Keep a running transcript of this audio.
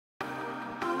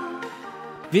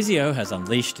Vizio has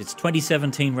unleashed its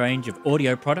 2017 range of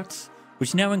audio products,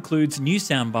 which now includes new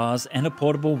soundbars and a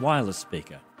portable wireless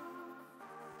speaker.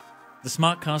 The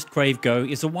SmartCast Crave Go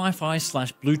is a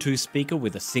Wi-Fi/Bluetooth speaker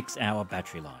with a 6-hour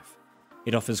battery life.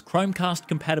 It offers Chromecast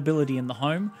compatibility in the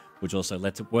home, which also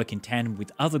lets it work in tandem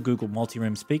with other Google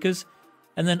multi-room speakers,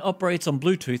 and then operates on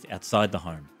Bluetooth outside the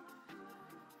home.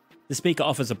 The speaker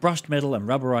offers a brushed metal and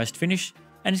rubberized finish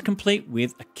and is complete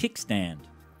with a kickstand.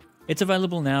 It's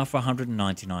available now for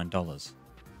 $199.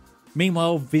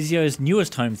 Meanwhile, Vizio's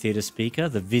newest home theatre speaker,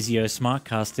 the Vizio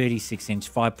SmartCast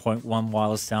 36-inch 5.1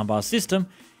 wireless soundbar system,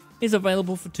 is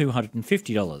available for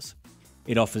 $250.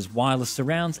 It offers wireless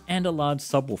surrounds and a large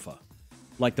subwoofer.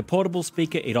 Like the portable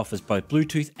speaker, it offers both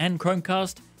Bluetooth and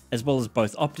Chromecast, as well as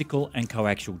both optical and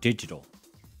coaxial digital.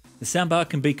 The soundbar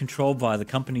can be controlled via the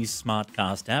company's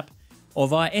SmartCast app, or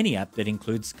via any app that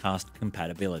includes cast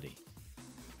compatibility.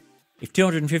 If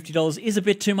 $250 is a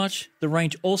bit too much, the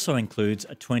range also includes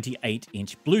a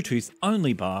 28-inch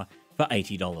Bluetooth-only bar for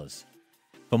 $80.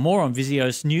 For more on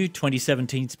Vizio's new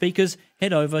 2017 speakers,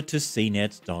 head over to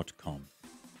CNET.com.